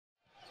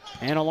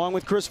And along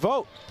with Chris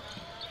Vogt.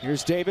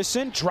 Here's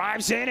Davison,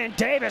 drives in, and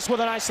Davis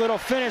with a nice little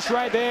finish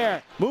right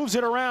there. Moves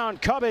it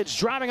around, Cubbage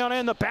driving on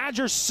in, the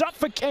Badgers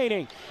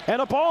suffocating, and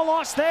the ball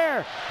lost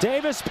there.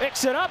 Davis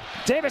picks it up,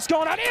 Davis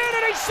going on in,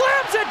 and he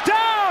slams it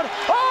down!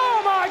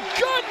 Oh my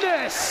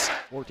goodness!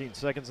 14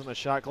 seconds on the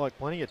shot clock,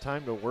 plenty of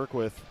time to work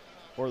with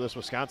for this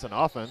Wisconsin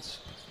offense.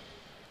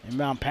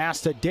 Inbound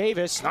pass to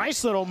Davis,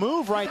 nice little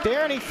move right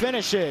there, and he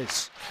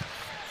finishes.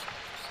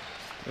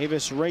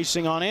 Davis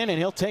racing on in, and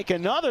he'll take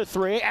another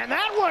three, and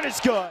that one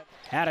is good.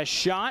 Had a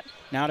shot,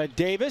 now to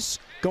Davis,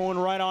 going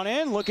right on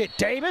in. Look at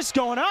Davis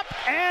going up,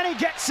 and he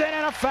gets it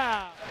and a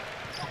foul.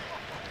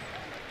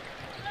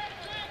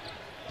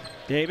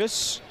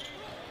 Davis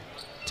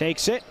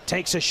takes it,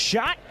 takes a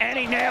shot, and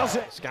he nails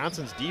it.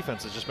 Wisconsin's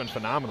defense has just been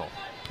phenomenal.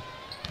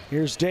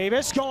 Here's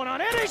Davis going on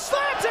in, he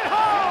slams it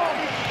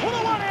home with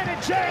a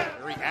one-handed jam.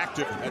 Very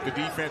active at the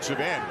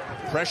defensive end.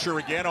 Pressure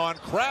again on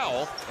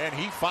Crowell, and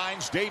he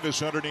finds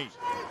Davis underneath.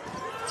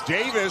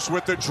 Davis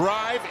with the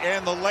drive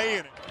and the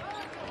lay-in.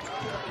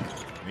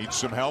 Needs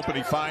some help, and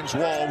he finds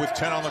Wall with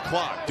 10 on the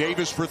clock.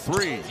 Davis for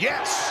three.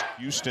 Yes!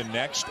 Houston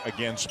next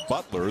against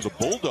Butler. The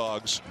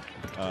Bulldogs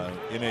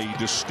in a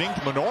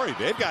distinct minority.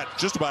 They've got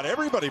just about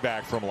everybody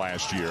back from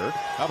last year.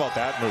 How about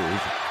that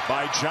move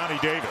by Johnny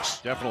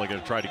Davis? Definitely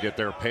going to try to get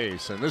their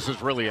pace, and this is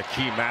really a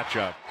key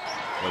matchup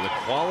where the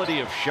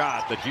quality of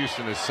shot that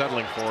Houston is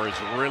settling for is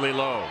really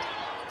low.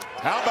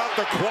 How about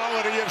the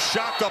quality of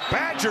shot the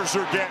Badgers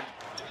are getting?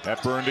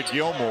 Hepburn to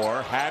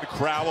Gilmore, had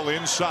Crowell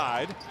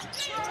inside.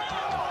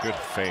 Good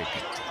fake.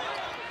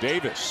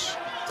 Davis,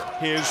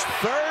 his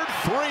third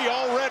three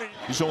already.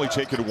 He's only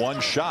taken one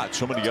shot.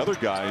 So many other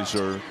guys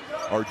are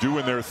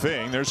doing their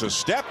thing. There's a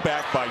step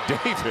back by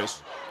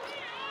Davis.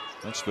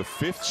 That's the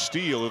fifth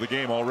steal of the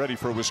game already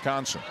for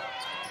Wisconsin.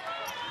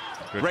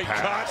 Good Great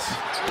pass. cut.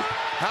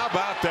 How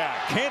about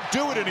that? Can't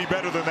do it any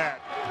better than that.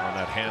 On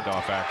that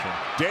handoff action.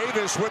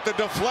 Davis with the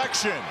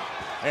deflection.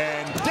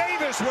 And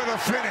Davis with a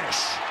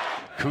finish.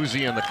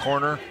 Kuzi in the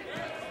corner.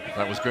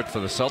 That was good for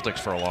the Celtics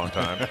for a long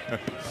time.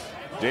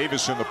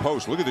 Davis in the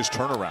post. Look at this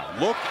turnaround.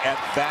 Look at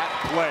that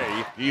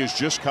play. He is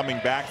just coming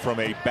back from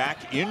a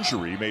back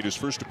injury. Made his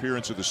first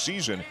appearance of the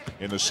season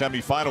in the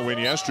semifinal win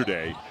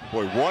yesterday.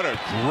 Boy, what a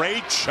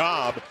great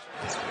job.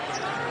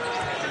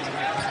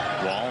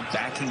 Wall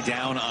backing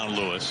down on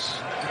Lewis.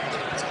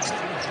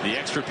 The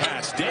extra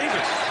pass.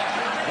 Davis.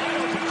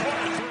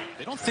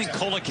 They don't think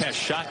Kolek has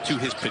shot to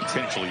his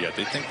potential yet.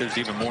 They think there's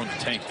even more in the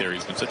tank there.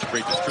 He's been such a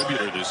great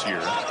distributor this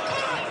year.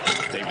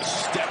 Davis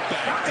step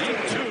back, deep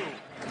two.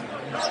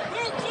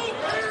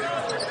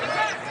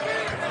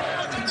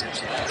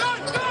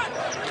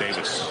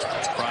 Davis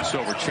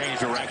crossover, change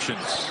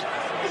directions.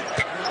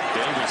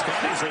 Davis,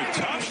 that is a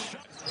tough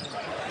shot.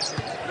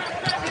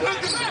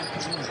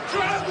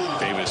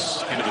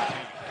 Davis into the paint.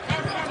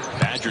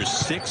 Badgers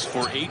 6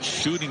 for 8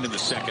 shooting in the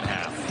second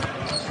half.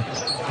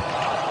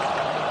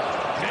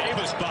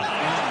 Davis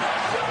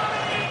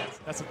behind.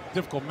 That's a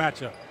difficult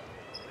matchup.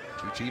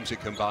 Two teams that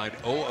combined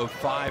 0 of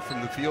 5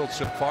 from the field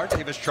so far.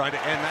 Davis trying to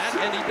end that,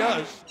 and he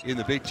does. In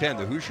the Big Ten,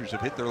 the Hoosiers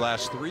have hit their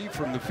last 3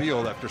 from the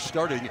field after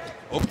starting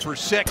 0 for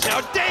 6.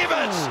 Now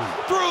Davis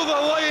through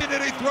the lane,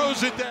 and he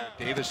throws it down.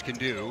 Davis can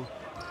do.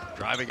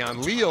 Driving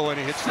on Leal, and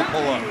he hits the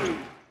pull-up.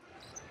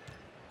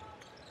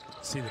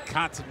 See the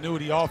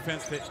continuity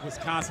offense that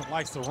Wisconsin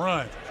likes to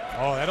run.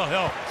 Oh, that'll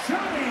help.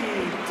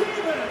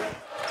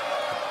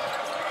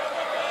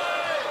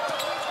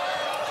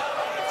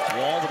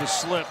 Wall with a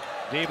slip.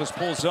 Davis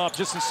pulls up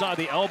just inside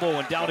the elbow,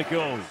 and down it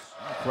goes.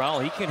 Crowell,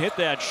 he can hit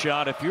that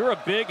shot. If you're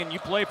a big and you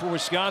play for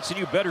Wisconsin,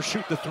 you better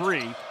shoot the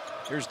three.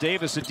 Here's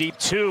Davis a deep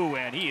two,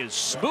 and he is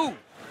smooth.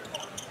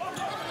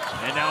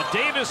 And now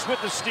Davis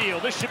with the steal.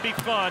 This should be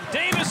fun.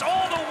 Davis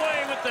all the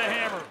way with the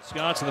hammer.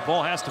 Wisconsin, the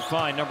ball has to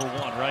find number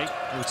one, right?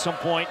 At some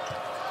point.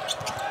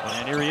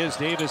 And here he is,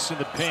 Davis in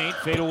the paint.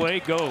 Fade away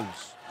goes.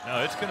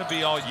 No, it's going to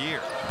be all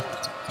year.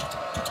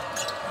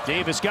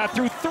 Davis got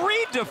through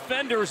 3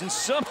 defenders and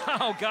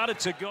somehow got it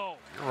to go.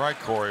 You're right,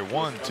 Corey.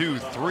 1, 2,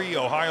 3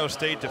 Ohio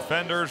State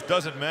defenders.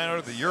 Doesn't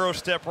matter. The Euro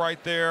step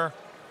right there.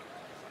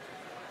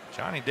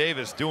 Johnny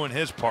Davis doing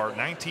his part.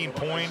 19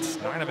 points,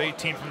 9 of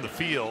 18 from the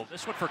field.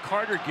 This one for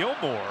Carter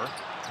Gilmore.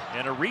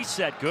 And a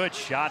reset. Good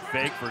shot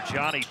fake for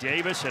Johnny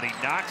Davis, and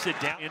he knocks it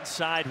down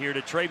inside here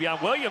to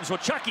Travion Williams. Well,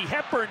 Chucky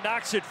Hepburn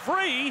knocks it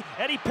free,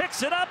 and he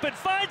picks it up and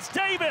finds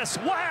Davis.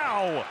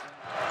 Wow!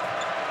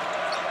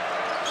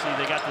 See,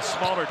 they got the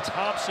smaller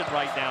Thompson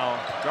right now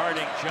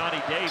guarding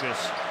Johnny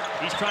Davis.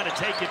 He's trying to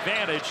take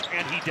advantage,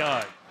 and he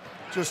does.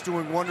 Just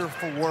doing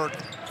wonderful work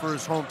for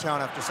his hometown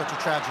after such a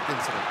tragic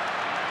incident.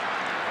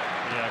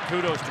 Yeah,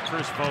 kudos to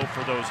Chris Vogt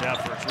for those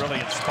efforts. Really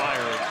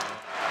inspiring.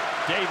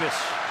 Davis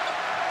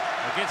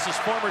against his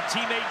former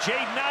teammate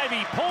Jaden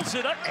Ivey pulls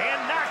it up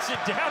and knocks it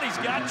down. He's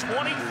got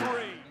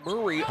 23.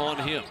 Murray on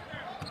him.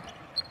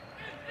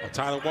 Well,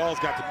 Tyler Wall's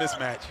got the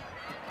mismatch.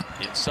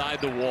 Inside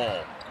the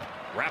wall.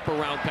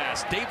 Wraparound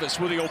pass. Davis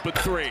with the open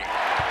three.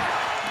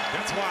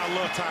 That's why I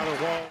love Tyler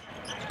Wall.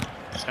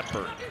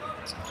 Hepburn.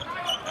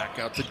 Back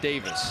out to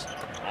Davis.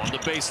 On the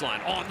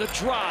baseline, on the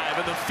drive,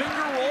 and the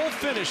finger roll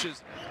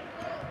finishes.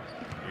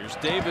 Here's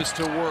Davis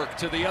to work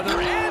to the other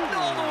end,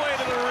 all the way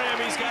to the rim.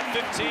 He's got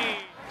 15.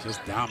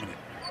 Just dominant.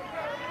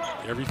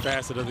 Every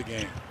facet of the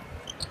game.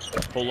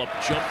 Pull-up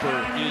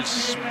jumper is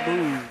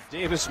smooth.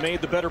 Davis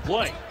made the better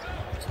play.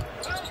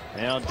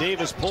 Now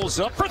Davis pulls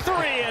up for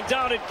three, and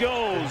down it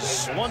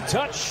goes. One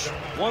touch,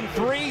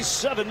 1-3,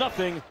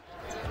 7-0.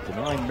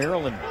 Denying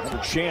Maryland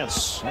another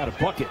chance at a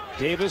bucket.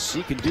 Davis,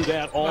 he can do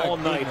that all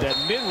night. That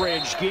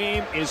mid-range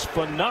game is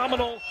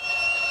phenomenal.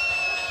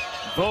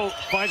 Vogt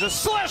finds a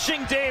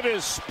slashing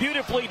Davis,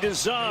 beautifully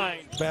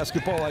designed.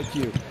 Basketball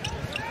IQ.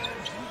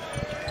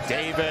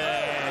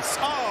 Davis,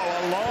 oh,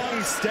 a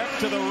long step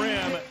to the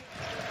rim.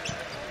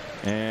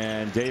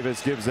 And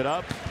Davis gives it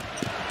up,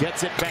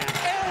 gets it back,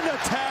 and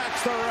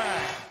attacks the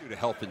rack. Due to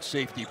health and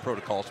safety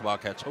protocols,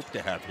 Wildcats hope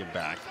to have him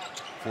back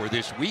for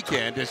this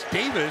weekend as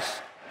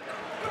Davis.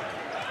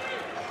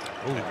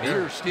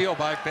 Near steal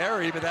by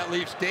Barry, but that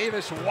leaves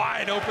Davis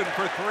wide open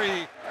for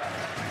three.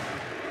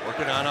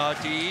 Working on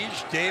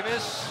Autige.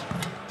 Davis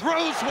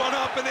throws one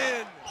up and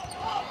in.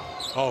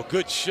 Oh,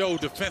 good show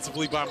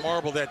defensively by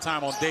Marble that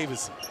time on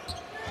Davis.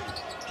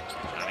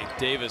 Johnny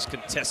Davis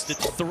contested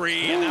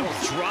three, and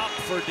that'll drop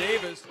for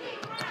Davis.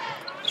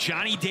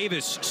 Johnny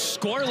Davis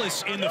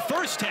scoreless in the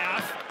first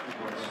half.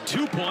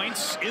 2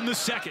 points in the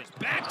second.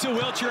 Back to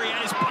Wiltshire. He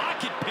had his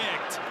pocket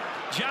picked.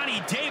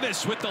 Johnny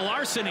Davis with the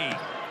larceny.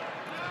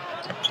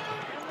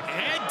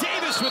 And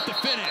Davis with the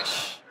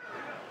finish.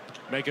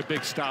 Make a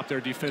big stop there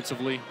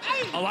defensively.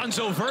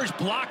 Alonzo Verge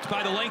blocked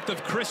by the length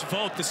of Chris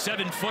Vogt, the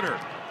 7-footer.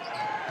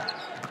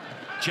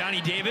 Johnny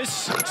Davis,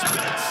 spin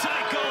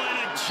cycle and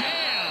a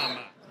jam.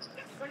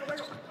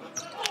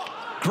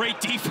 Great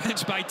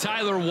defense by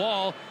Tyler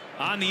Wall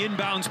on the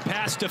inbounds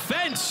pass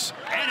defense.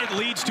 And it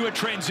leads to a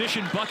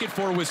transition bucket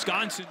for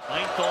Wisconsin.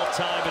 Ninth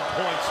all-time in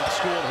points in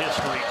school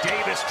history.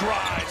 Davis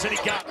drives, and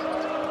he got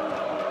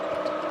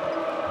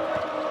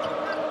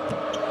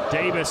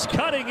Davis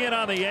cutting in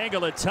on the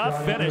angle, a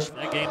tough finish.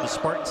 That game, the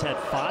Spartans had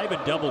 5 in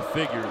double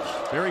figures.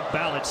 Very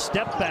balanced,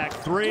 step back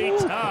three,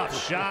 tough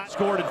shot.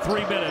 Scored in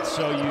 3 minutes,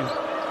 so you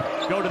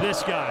go to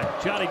this guy,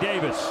 Johnny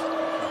Davis.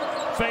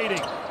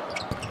 Fading,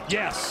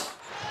 yes.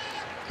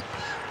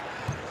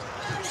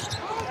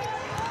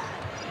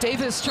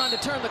 Davis trying to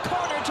turn the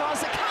corner, draws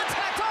the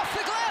contact off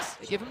the glass.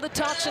 They give him the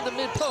touch in the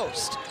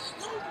mid-post.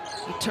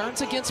 He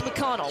turns against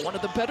McConnell, one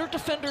of the better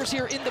defenders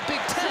here in the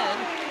Big Ten.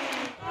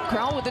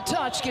 Crowell with the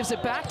touch, gives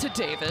it back to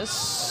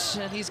Davis,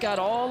 and he's got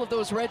all of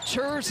those red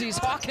jerseys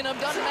walking him,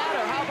 doesn't matter.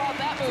 How about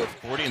that move?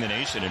 40 in the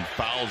nation and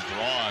fouls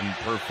drawn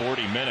per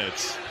 40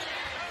 minutes.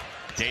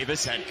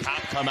 Davis had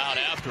Kopp come out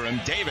after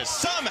him. Davis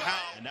somehow,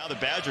 and now the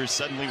Badgers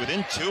suddenly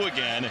within 2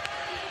 again.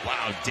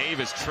 Wow,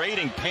 Davis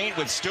trading paint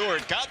with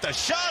Stewart, got the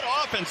shot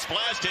off and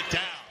splashed it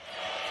down.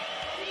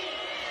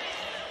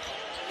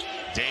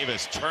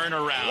 Davis turn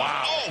around.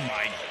 Wow. Oh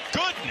my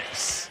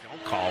goodness.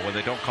 Don't call when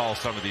they don't call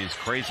some of these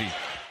crazy.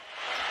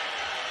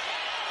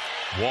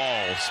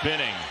 Wall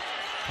spinning.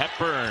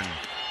 Hepburn.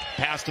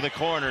 Pass to the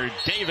corner.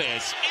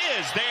 Davis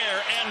is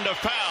there and a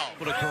foul.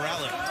 To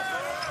Corrales.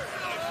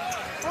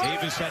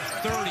 Davis had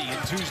 30 in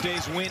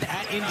Tuesday's win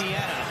at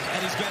Indiana,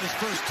 and he's got his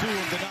first 2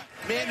 of the night.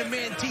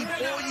 Man-to-man team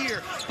all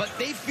year, but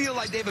they feel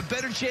like they have a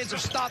better chance of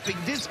stopping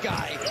this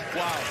guy.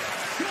 Wow.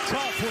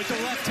 Tough with the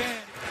left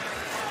hand.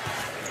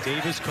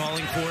 Davis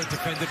calling for it,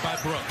 defended by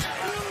Brooks.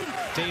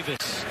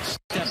 Davis,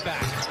 step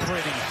back,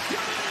 pretty.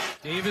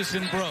 Davis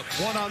and Brooks.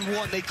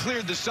 One-on-one, they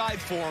cleared the side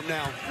for him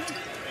now.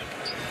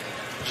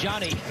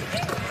 Johnny,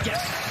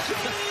 yes.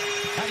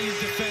 How do you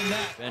defend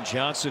that? Ben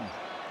Johnson.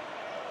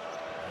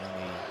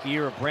 In the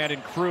ear of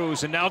Brandon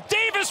Cruz, and now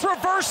Davis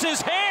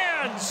reverses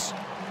hands.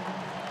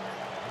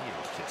 He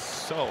is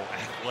just so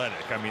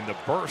athletic. I mean, the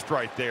burst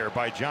right there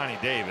by Johnny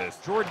Davis.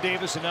 Jordan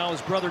Davis and now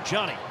his brother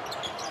Johnny.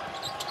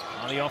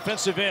 On the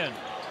offensive end.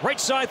 Right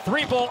side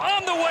 3-ball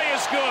on the way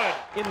is good.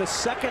 In the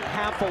second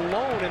half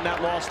alone in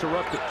that loss to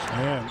Rutgers.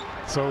 Man,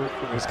 so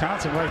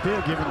Wisconsin right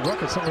there giving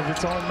Rutgers some of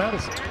its own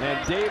medicine.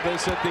 And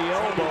Davis at the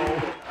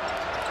elbow.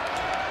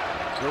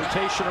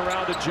 Rotation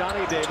around to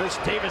Johnny Davis.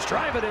 Davis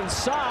driving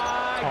inside.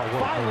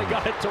 Finally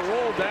got it to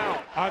roll down.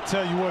 I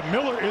tell you what,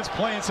 Miller is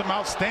playing some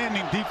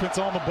outstanding defense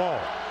on the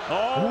ball.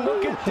 Oh,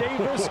 look at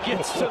Davis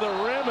gets to the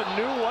rim and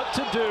knew what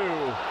to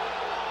do.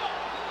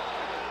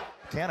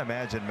 Can't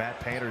imagine Matt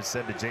Painter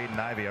said to Jaden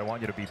Ivey, I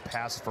want you to be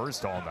pass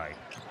first all night.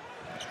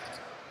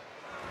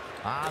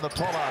 On the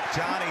pull-up,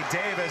 Johnny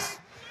Davis.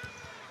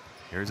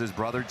 Here's his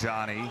brother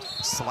Johnny,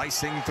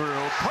 slicing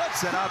through,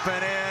 puts it up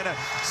and in,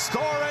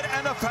 score it,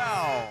 and a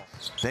foul.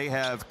 They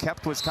have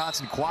kept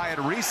Wisconsin quiet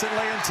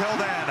recently until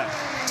then.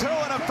 2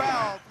 and a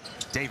foul.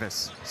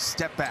 Davis,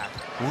 step back,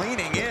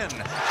 leaning in.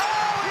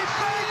 Oh, he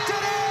banked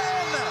it in!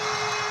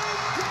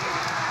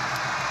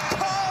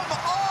 Come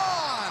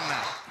on!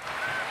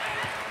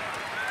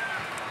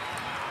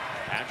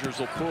 Badgers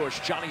will push.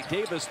 Johnny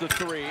Davis the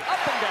 3,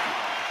 up and down.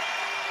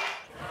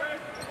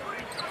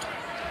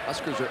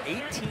 Huskers are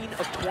 18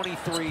 of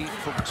 23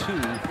 from 2,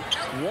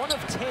 1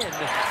 of 10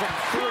 from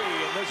 3,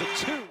 and there's a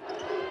 2.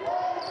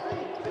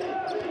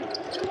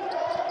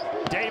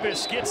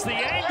 Davis gets the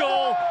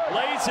angle,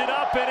 lays it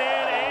up and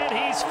in,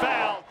 and he's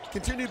fouled.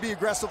 Continue to be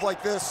aggressive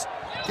like this.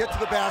 Get to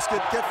the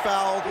basket, get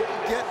fouled,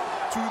 get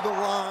to the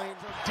line.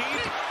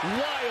 Deep,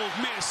 wild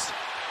miss.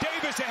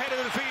 Davis ahead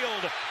of the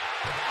field.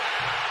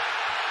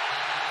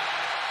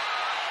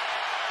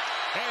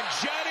 And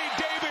Johnny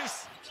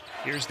Davis.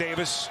 Here's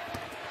Davis.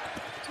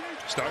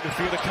 Starting to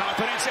feel the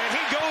confidence, and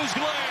he goes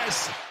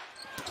glass.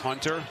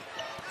 Hunter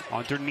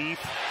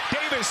underneath.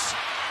 Davis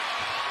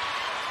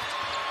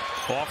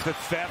off the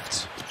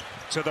theft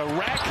to the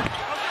rack.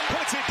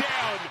 Puts it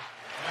down.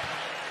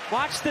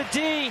 Watch the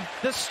D,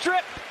 the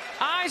strip,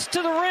 eyes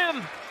to the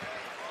rim.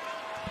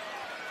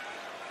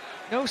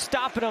 No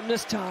stopping them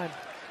this time.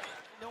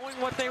 Knowing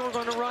what they were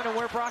going to run and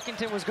where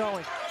Brockington was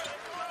going.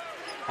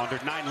 Under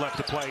 9 left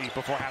to play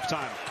before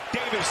halftime.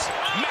 Davis,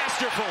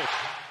 masterful.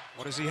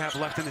 What does he have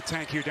left in the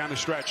tank here down the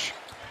stretch?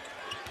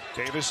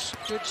 Davis,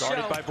 Good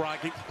guarded show. by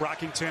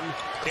Brockington.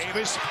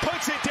 Davis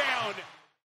puts it down.